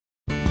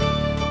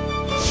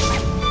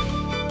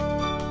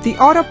The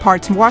Auto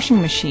Parts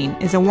washing machine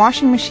is a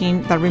washing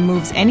machine that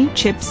removes any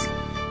chips,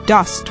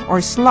 dust,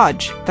 or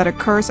sludge that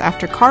occurs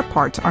after car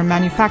parts are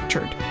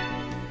manufactured.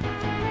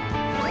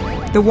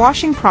 The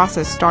washing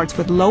process starts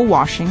with low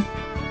washing,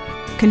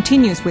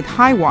 continues with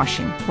high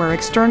washing, where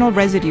external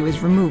residue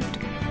is removed,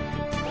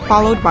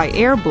 followed by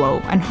air blow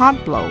and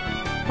hot blow,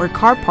 where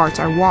car parts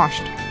are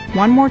washed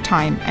one more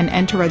time and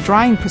enter a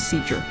drying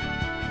procedure.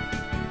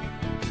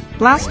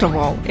 Last of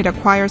all, it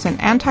acquires an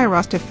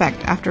anti-rust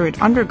effect after it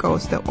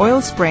undergoes the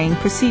oil spraying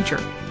procedure.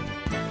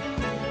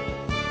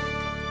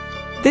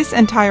 This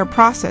entire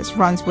process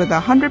runs with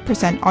a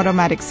 100%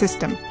 automatic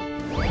system.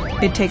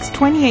 It takes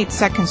 28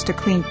 seconds to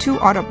clean 2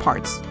 auto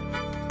parts,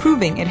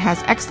 proving it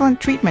has excellent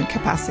treatment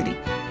capacity.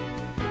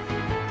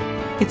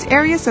 Its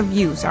areas of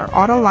use are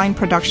auto line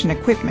production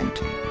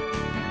equipment,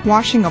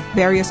 washing of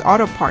various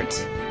auto parts,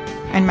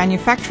 and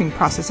manufacturing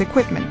process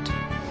equipment.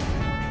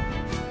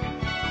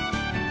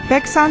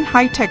 Baek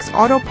High-Tech's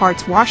Auto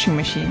Parts washing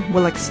machine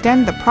will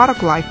extend the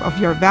product life of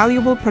your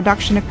valuable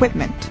production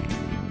equipment.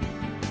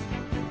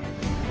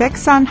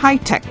 Baek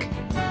High-Tech